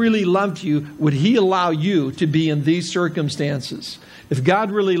God really loved you, would he allow you to be in these circumstances? If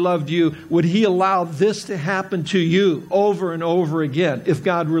God really loved you, would he allow this to happen to you over and over again? If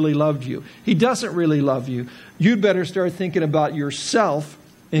God really loved you. He doesn't really love you. You'd better start thinking about yourself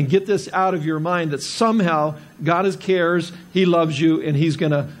and get this out of your mind that somehow God cares, he loves you, and he's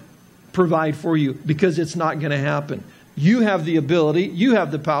going to provide for you, because it's not going to happen. You have the ability, you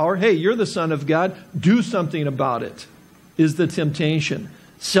have the power. Hey, you're the Son of God. Do something about it, is the temptation.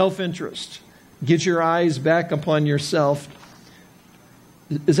 Self-interest. Get your eyes back upon yourself.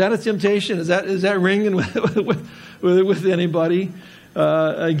 Is that a temptation? Is that ringing with anybody?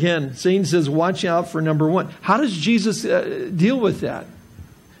 Again, Satan says, watch out for number one. How does Jesus deal with that?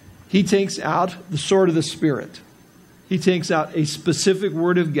 He takes out the sword of the Spirit. He takes out a specific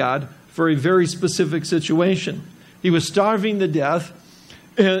word of God for a very specific situation. He was starving to death,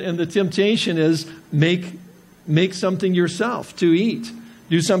 and the temptation is make something yourself to eat.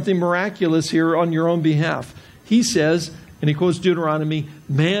 Do something miraculous here on your own behalf. He says, and he quotes Deuteronomy,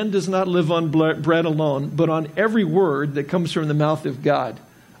 man does not live on bread alone, but on every word that comes from the mouth of God.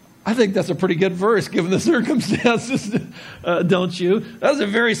 I think that's a pretty good verse given the circumstances, don't you? That's a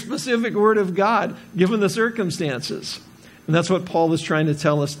very specific word of God given the circumstances. And that's what Paul is trying to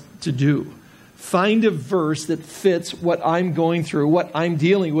tell us to do. Find a verse that fits what I'm going through, what I'm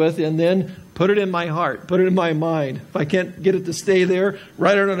dealing with, and then put it in my heart, put it in my mind. If I can't get it to stay there,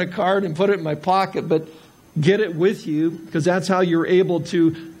 write it on a card and put it in my pocket, but get it with you, because that's how you're able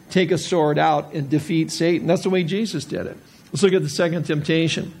to take a sword out and defeat Satan. That's the way Jesus did it. Let's look at the second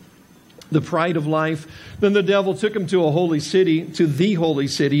temptation. The pride of life. Then the devil took him to the holy city,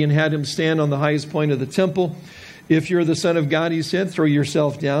 and had him stand on the highest point of the temple. If you're the Son of God, he said, throw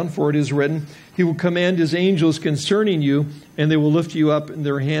yourself down, for it is written, he will command his angels concerning you, and they will lift you up in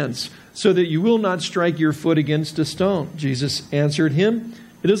their hands, so that you will not strike your foot against a stone. Jesus answered him,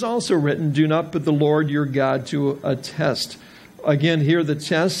 it is also written, do not put the Lord your God to a test. Again, here the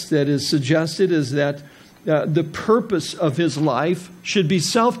test that is suggested is that the purpose of his life should be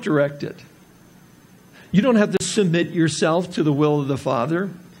self-directed. You don't have to submit yourself to the will of the Father.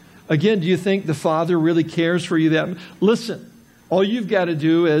 Again, do you think the Father really cares for you that much? Listen, all you've got to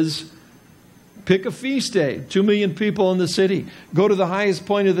do is pick a feast day. 2 million people in the city. Go to the highest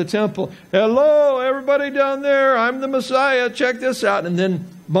point of the temple. Hello, everybody down there. I'm the Messiah. Check this out. And then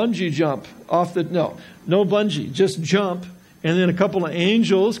bungee jump off the... No bungee. Just jump. And then a couple of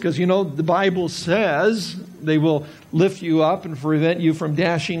angels, because you know the Bible says they will lift you up and prevent you from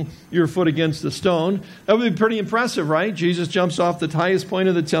dashing your foot against the stone. That would be pretty impressive, right? Jesus jumps off the highest point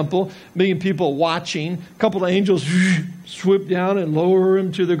of the temple, a million people watching. A couple of angels swoop down and lower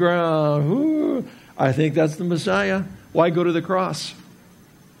him to the ground. Ooh, I think that's the Messiah. Why go to the cross?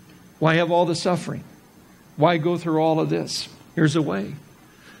 Why have all the suffering? Why go through all of this? Here's a way.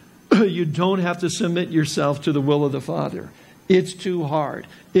 You don't have to submit yourself to the will of the Father. It's too hard.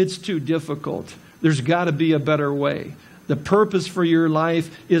 It's too difficult. There's got to be a better way. The purpose for your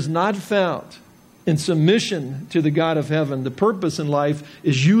life is not found in submission to the God of heaven. The purpose in life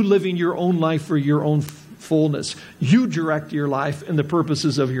is you living your own life for your own fullness. You direct your life and the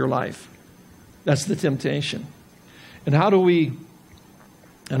purposes of your life. That's the temptation. And how do we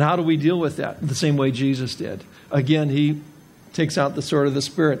deal with that? The same way Jesus did. Again, he takes out the sword of the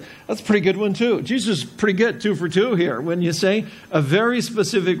Spirit. That's a pretty good one too. Jesus is pretty good, 2 for 2 here. When you say a very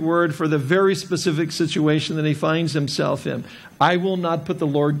specific word for the very specific situation that he finds himself in. I will not put the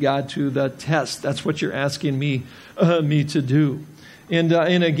Lord God to the test. That's what you're asking me to do. And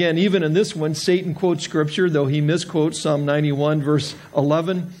again, even in this one, Satan quotes Scripture, though he misquotes Psalm 91, verse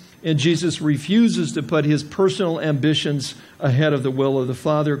 11. And Jesus refuses to put his personal ambitions ahead of the will of the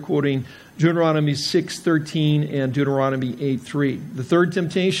Father, quoting Deuteronomy 6:13 and Deuteronomy 8:3. The third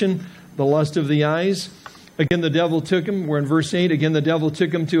temptation, the lust of the eyes. Again, the devil took him. We're in verse 8. Again, the devil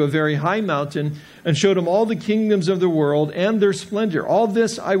took him to a very high mountain and showed him all the kingdoms of the world and their splendor. All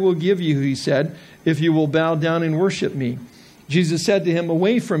this I will give you, he said, if you will bow down and worship me. Jesus said to him,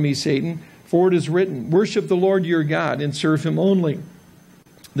 away from me, Satan, for it is written, worship the Lord your God and serve him only.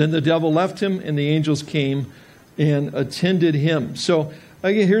 Then the devil left him, and the angels came and attended him. So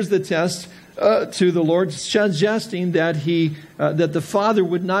again, here's the test to the Lord, suggesting that that the Father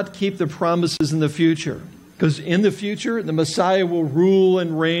would not keep the promises in the future. Because in the future, the Messiah will rule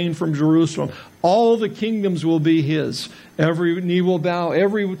and reign from Jerusalem. All the kingdoms will be his. Every knee will bow,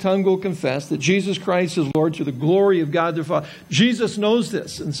 every tongue will confess that Jesus Christ is Lord, to the glory of God the Father. Jesus knows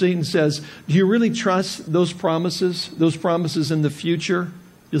this. And Satan says, do you really trust those promises in the future?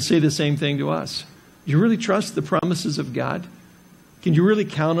 You'll say the same thing to us. Do you really trust the promises of God? Can you really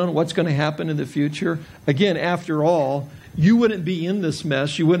count on what's going to happen in the future? Again, after all, you wouldn't be in this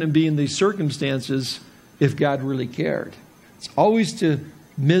mess, you wouldn't be in these circumstances if God really cared. It's always to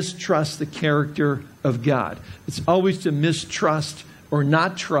mistrust the character of God. It's always to mistrust or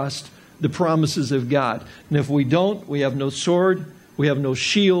not trust the promises of God. And if we don't, we have no sword, we have no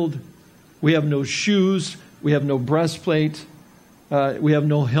shield, we have no shoes, we have no breastplate, we have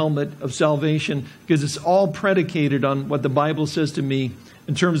no helmet of salvation, because it's all predicated on what the Bible says to me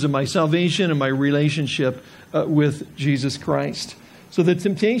in terms of my salvation and my relationship with Jesus Christ. So the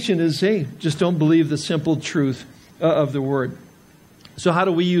temptation is, hey, just don't believe the simple truth of the Word. So how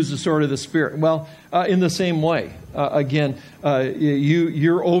do we use the sword of the Spirit? Well, in the same way. Again,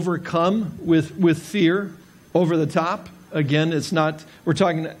 you're overcome with fear over the top. Again, it's not, we're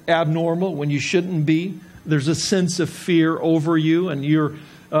talking abnormal when you shouldn't be. There's a sense of fear over you, and you're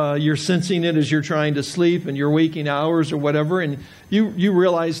sensing it as you're trying to sleep and your waking hours or whatever. And you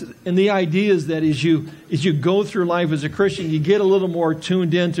realize, and the idea is that as you go through life as a Christian, you get a little more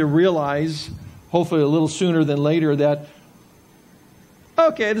tuned in to realize, hopefully a little sooner than later, that,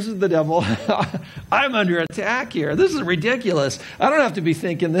 okay, this is the devil. I'm under attack here. This is ridiculous. I don't have to be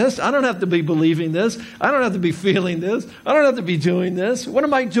thinking this. I don't have to be believing this. I don't have to be feeling this. I don't have to be doing this. What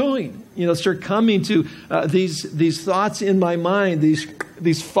am I doing? Start coming to these thoughts in my mind,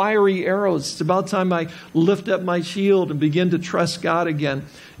 these fiery arrows. It's about time I lift up my shield and begin to trust God again.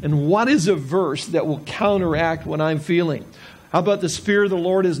 And what is a verse that will counteract what I'm feeling? How about the Spirit of the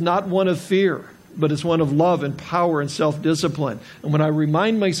Lord is not one of fear, but it's one of love and power and self-discipline. And when I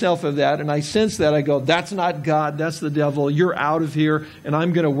remind myself of that and I sense that, I go, that's not God, that's the devil. You're out of here, and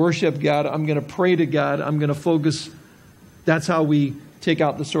I'm going to worship God. I'm going to pray to God. I'm going to focus. That's how we take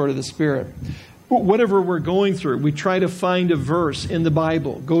out the sword of the Spirit. Whatever we're going through, we try to find a verse in the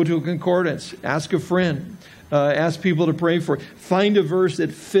Bible. Go to a concordance. Ask a friend. Ask people to pray for it. Find a verse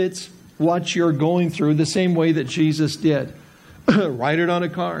that fits what you're going through the same way that Jesus did. Write it on a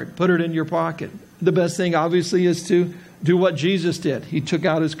card. Put it in your pocket. The best thing, obviously, is to do what Jesus did. He took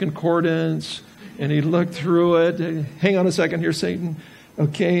out his concordance and he looked through it. Hang on a second here, Satan.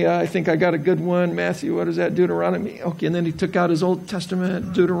 Okay, I think I got a good one. Matthew, what is that? Deuteronomy. Okay, and then he took out his Old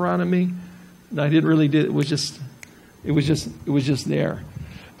Testament, Deuteronomy. No, I didn't really do it. It was just there.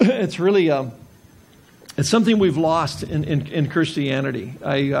 It's really it's something we've lost in Christianity.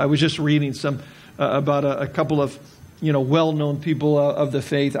 I was just reading some about a couple of well-known people of the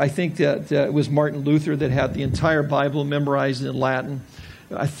faith. I think that it was Martin Luther that had the entire Bible memorized in Latin.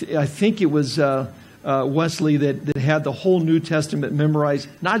 I think it was Wesley that had the whole New Testament memorized,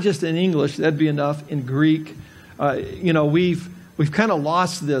 not just in English. That'd be enough. In Greek, we've kind of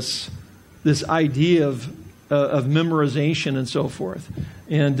lost this idea of memorization and so forth.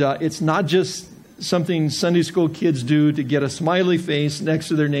 And it's not just something Sunday school kids do to get a smiley face next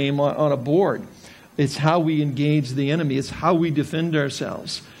to their name on a board. It's how we engage the enemy. It's how we defend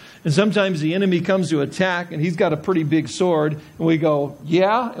ourselves. And sometimes the enemy comes to attack, and he's got a pretty big sword, and we go,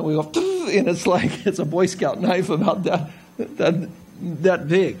 yeah, and we go, and it's like it's a Boy Scout knife about that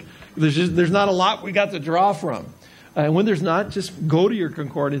big. There's not a lot we got to draw from. And when there's not, just go to your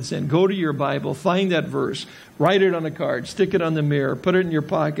concordance and go to your Bible, find that verse, write it on a card, stick it on the mirror, put it in your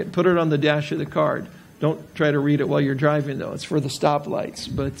pocket, put it on the dash of the card. Don't try to read it while you're driving, though. It's for the stoplights.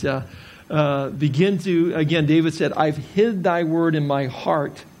 But begin to, again, David said, I've hid thy word in my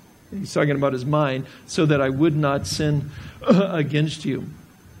heart. He's talking about his mind, so that I would not sin against you.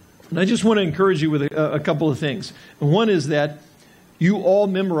 And I just want to encourage you with a couple of things. And one is that you all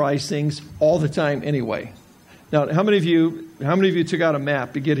memorize things all the time anyway. Now, how many of you took out a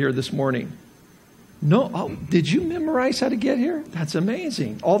map to get here this morning? No. Oh, did you memorize how to get here? That's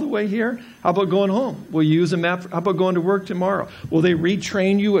amazing. All the way here? How about going home? Will you use a map? How about going to work tomorrow? Will they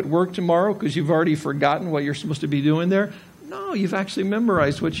retrain you at work tomorrow because you've already forgotten what you're supposed to be doing there? No, you've actually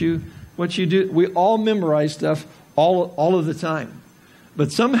memorized what you do. We all memorize stuff all of the time.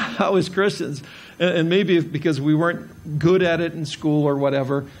 But somehow as Christians, and maybe because we weren't good at it in school or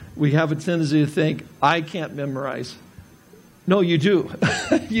whatever, we have a tendency to think, I can't memorize. No, you do.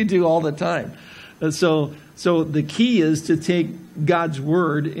 You do all the time. So the key is to take God's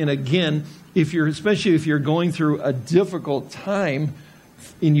word, and again, especially if you're going through a difficult time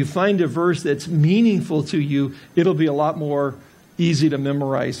and you find a verse that's meaningful to you, it'll be a lot more easy to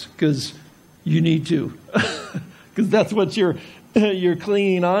memorize because you need to. Because that's what you're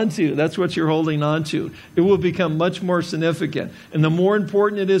clinging on to. That's what you're holding on to. It will become much more significant. And the more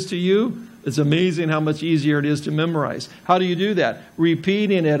important it is to you, it's amazing how much easier it is to memorize. How do you do that?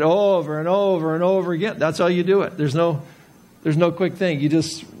 Repeating it over and over and over again. That's how you do it. There's no quick thing. You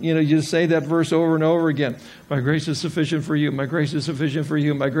just say that verse over and over again. My grace is sufficient for you. My grace is sufficient for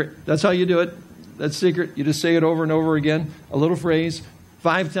you. That's how you do it. That's secret. You just say it over and over again. A little phrase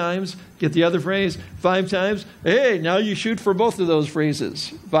 5 times. Get the other phrase 5 times. Hey, now you shoot for both of those phrases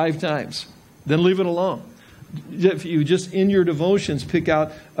 5 times. Then leave it alone. If you just in your devotions pick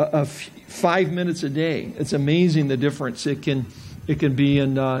out 5 minutes a day, it's amazing the difference it can be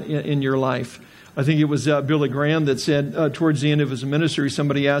in your life. I think it was Billy Graham that said towards the end of his ministry,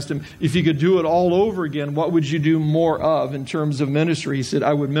 somebody asked him, if you could do it all over again, what would you do more of in terms of ministry? He said,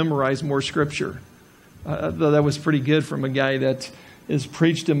 I would memorize more scripture. I thought that was pretty good from a guy that has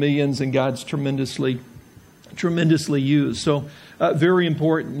preached to millions and God's tremendously used. So very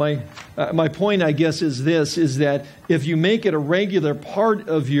important. My point, I guess, is this, is that if you make it a regular part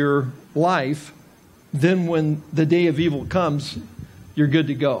of your life, then when the day of evil comes, you're good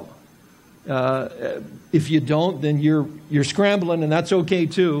to go. If you don't, then you're scrambling, and that's okay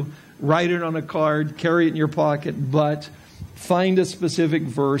too. Write it on a card, carry it in your pocket, but find a specific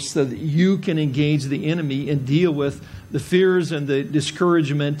verse so that you can engage the enemy and deal with the fears and the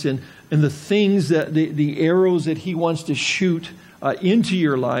discouragement and the things that the arrows that he wants to shoot into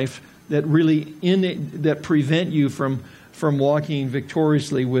your life that really that prevent you from walking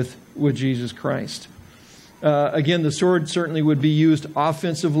victoriously with Jesus Christ. Again, the sword certainly would be used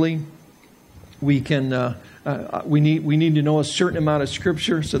offensively. We need to know a certain amount of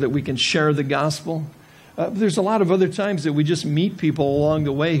Scripture so that we can share the gospel. There's a lot of other times that we just meet people along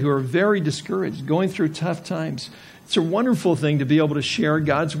the way who are very discouraged, going through tough times. It's a wonderful thing to be able to share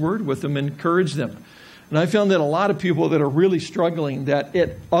God's word with them and encourage them. And I found that a lot of people that are really struggling, that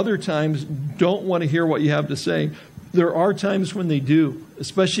at other times don't want to hear what you have to say. There are times when they do,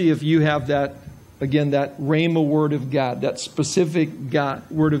 especially if you have that, again, that rhema word of God, that specific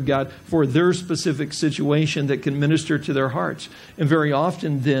word of God for their specific situation that can minister to their hearts. And very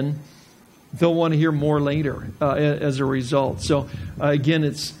often then, they'll want to hear more later as a result. So again,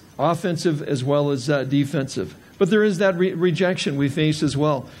 it's offensive as well as defensive. But there is that rejection we face as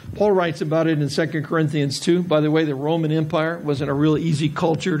well. Paul writes about it in 2 Corinthians 2. By the way, the Roman Empire wasn't a real easy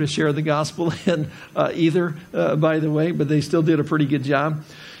culture to share the gospel in either, by the way, but they still did a pretty good job.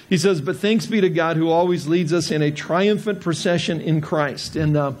 He says, but thanks be to God who always leads us in a triumphant procession in Christ.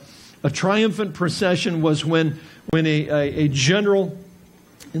 And a triumphant procession was when a general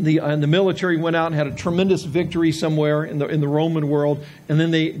in the military went out and had a tremendous victory somewhere in the Roman world, and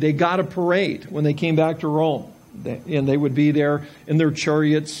then they got a parade when they came back to Rome. And they would be there in their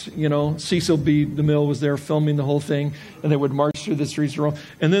chariots. Cecil B. DeMille was there filming the whole thing, and they would march through the streets of Rome.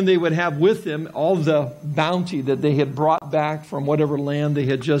 And then they would have with them all the bounty that they had brought back from whatever land they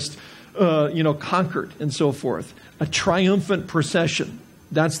had just conquered and so forth. A triumphant procession.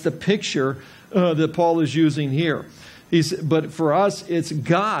 That's the picture that Paul is using here. But for us, it's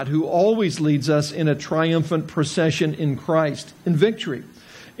God who always leads us in a triumphant procession in Christ, in victory.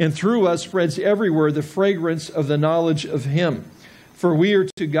 And through us spreads everywhere the fragrance of the knowledge of Him. For we are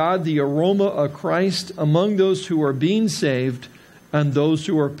to God the aroma of Christ among those who are being saved and those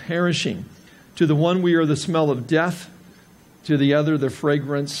who are perishing. To the one we are the smell of death, to the other the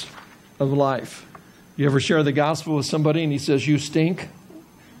fragrance of life. You ever share the gospel with somebody and he says, you stink?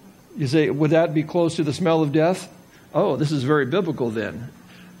 You say, would that be close to the smell of death? Oh, this is very biblical then.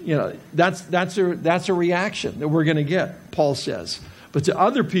 That's a reaction that we're going to get, Paul says. But to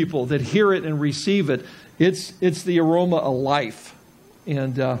other people that hear it and receive it, it's the aroma of life.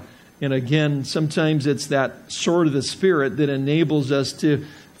 And again, sometimes it's that sword of the Spirit that enables us to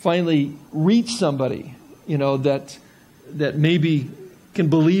finally reach somebody, that maybe can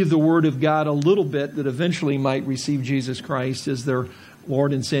believe the Word of God a little bit, that eventually might receive Jesus Christ as their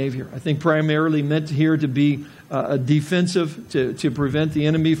Lord and Savior. I think primarily meant here to be a defensive, to prevent the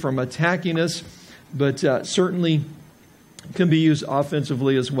enemy from attacking us, but certainly can be used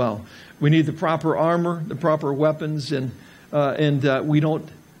offensively as well. We need the proper armor, the proper weapons, and we don't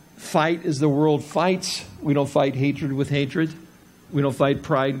fight as the world fights. We don't fight hatred with hatred. We don't fight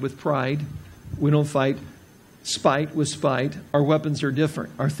pride with pride. We don't fight spite with spite. Our weapons are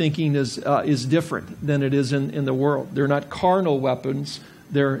different. Our thinking is different than it is in the world. They're not carnal weapons.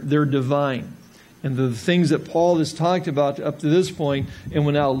 They're divine. And the things that Paul has talked about up to this point and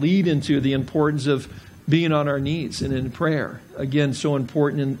will now lead into the importance of being on our knees and in prayer. Again, so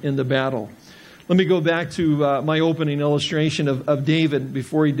important in the battle. Let me go back to my opening illustration of David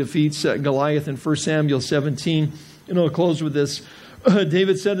before he defeats Goliath in 1 Samuel 17. And I'll close with this.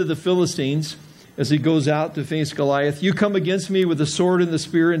 David said to the Philistines, as he goes out to face Goliath, "You come against me with the sword and the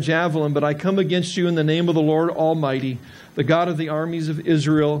spear and javelin, but I come against you in the name of the Lord Almighty, the God of the armies of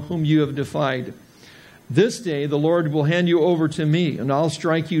Israel, whom you have defied. This day the Lord will hand you over to me, and I'll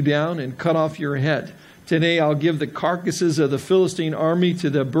strike you down and cut off your head. Today I'll give the carcasses of the Philistine army to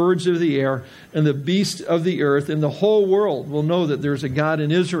the birds of the air and the beasts of the earth, and the whole world will know that there's a God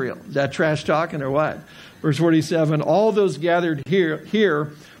in Israel." Is that trash talking or what? Verse 47, "All those gathered here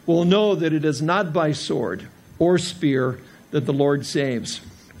will know that it is not by sword or spear that the Lord saves.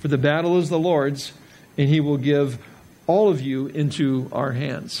 For the battle is the Lord's, and he will give all of you into our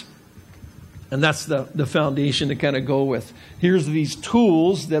hands." And that's the foundation to kind of go with. Here's these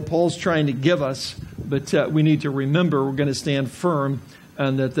tools that Paul's trying to give us, but we need to remember we're going to stand firm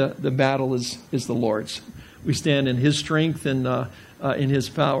and that the battle is the Lord's. We stand in his strength and in his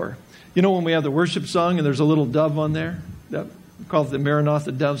power. When we have the worship song and there's a little dove on there, we call it the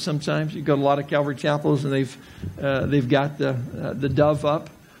Maranatha dove sometimes. You go to a lot of Calvary chapels and they've got the dove up.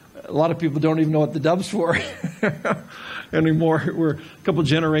 A lot of people don't even know what the dove's for anymore. We're a couple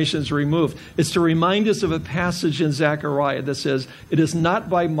generations removed. It's to remind us of a passage in Zechariah that says, "It is not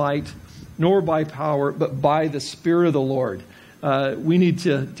by might nor by power, but by the Spirit of the Lord." We need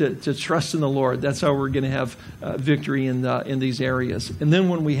to trust in the Lord. That's how we're going to have victory in these areas. And then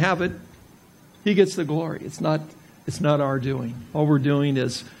when we have it, he gets the glory. It's not our doing. All we're doing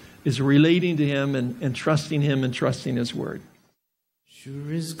is relating to him and trusting him and trusting his word.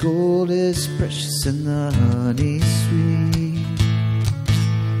 Sure as gold is precious and the honey sweet.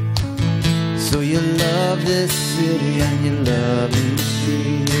 So you love this city and you love this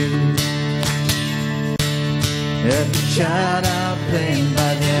street. Every child out playing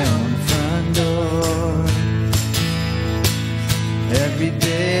by their own front door. Every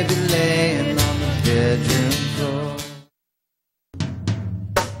baby laying on the bedroom floor.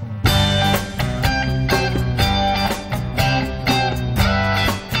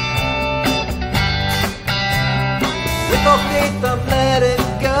 Without faith I'm letting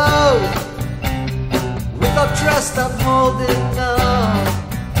go. Without trust I'm holding on.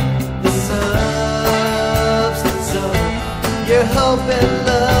 The substance of your hope and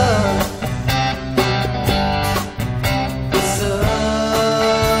love.